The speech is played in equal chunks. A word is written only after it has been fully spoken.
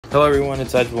Hello everyone,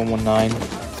 it's Edge119.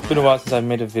 It's been a while since I've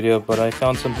made a video, but I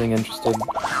found something interesting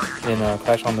in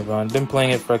Crash on the Run. Been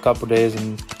playing it for a couple days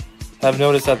and have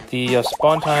noticed that the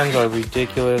spawn times are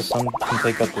ridiculous. Some can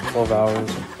take up to 12 hours.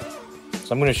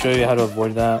 So I'm going to show you how to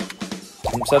avoid that.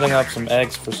 I'm setting up some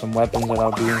eggs for some weapons that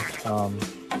I'll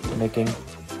be making.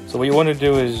 So what you want to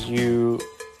do is you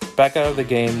back out of the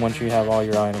game once you have all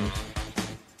your items.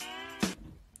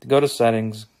 Go to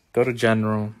settings, go to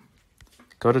general,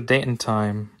 go to date and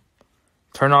time,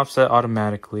 turn off set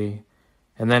automatically,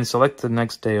 and then select the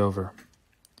next day over.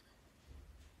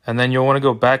 And then you'll want to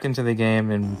go back into the game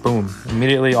and boom,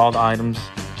 immediately all the items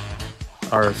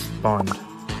are spawned.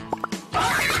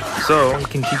 So you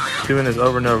can keep doing this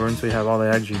over and over until you have all the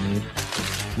eggs you need.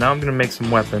 Now I'm going to make some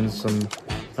weapons, some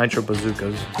nitro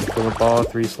bazookas. Fill up all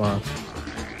 3 slots.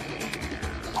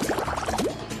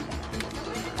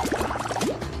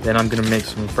 Then I'm going to make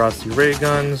some frosty ray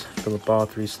guns, fill up all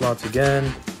 3 slots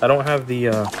again. I don't have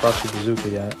the frosty bazooka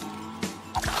yet,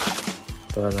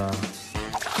 but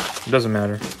it doesn't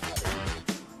matter.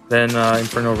 Then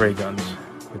inferno ray guns,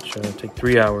 which take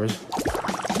 3 hours.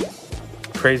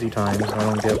 Crazy times, I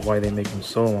don't get why they make them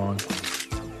so long.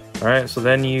 Alright, so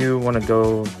then you want to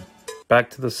go back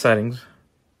to the settings.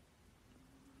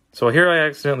 So here I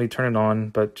accidentally turn it on,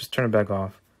 but just turn it back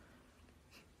off.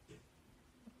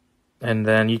 And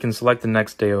then you can select the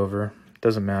next day over.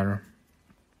 Doesn't matter.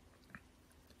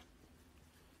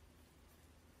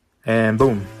 And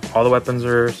boom, all the weapons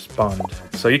are spawned.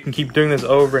 So you can keep doing this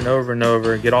over and over and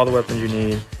over. Get all the weapons you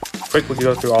need. Quickly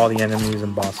go through all the enemies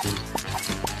and bosses.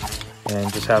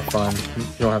 And just have fun.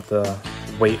 You don't have to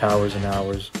wait hours and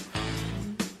hours.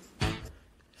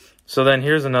 So then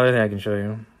here's another thing I can show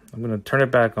you. I'm going to turn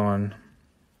it back on.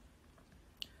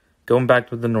 Going back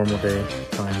to the normal day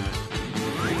time.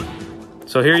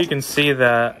 So here you can see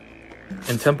that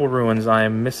in Temple Ruins I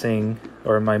am missing,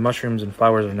 or my mushrooms and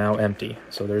flowers are now empty.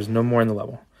 So there's no more in the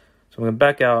level. So I'm going to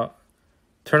back out,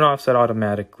 turn off set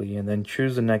automatically, and then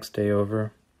choose the next day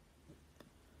over.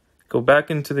 Go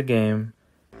back into the game,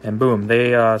 and boom,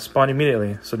 they spawn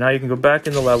immediately. So now you can go back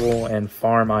in the level and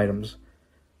farm items.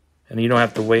 And you don't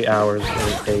have to wait hours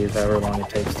or days, however long it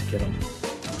takes to get them.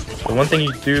 The one thing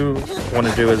you do want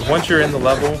to do is once you're in the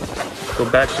level,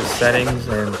 go back to settings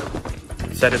and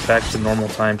set it back to normal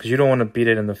time, because you don't want to beat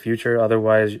it in the future.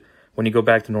 Otherwise, when you go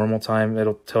back to normal time,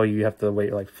 it'll tell you have to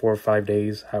wait like 4 or 5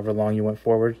 days, however long you went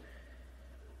forward.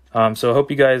 So I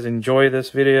hope you guys enjoy this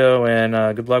video,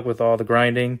 and good luck with all the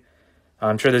grinding.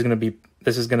 I'm sure this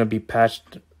is going to be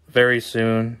patched very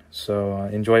soon, so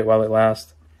enjoy it while it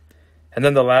lasts. And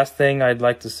then the last thing I'd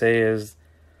like to say is,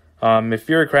 if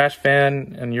you're a Crash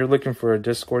fan and you're looking for a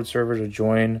Discord server to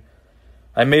join,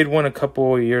 I made one a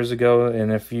couple years ago,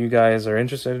 and if you guys are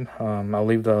interested, I'll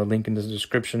leave the link in the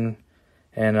description,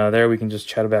 and there we can just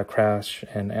chat about Crash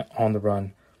and On the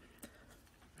Run.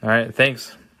 Alright,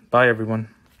 thanks. Bye everyone.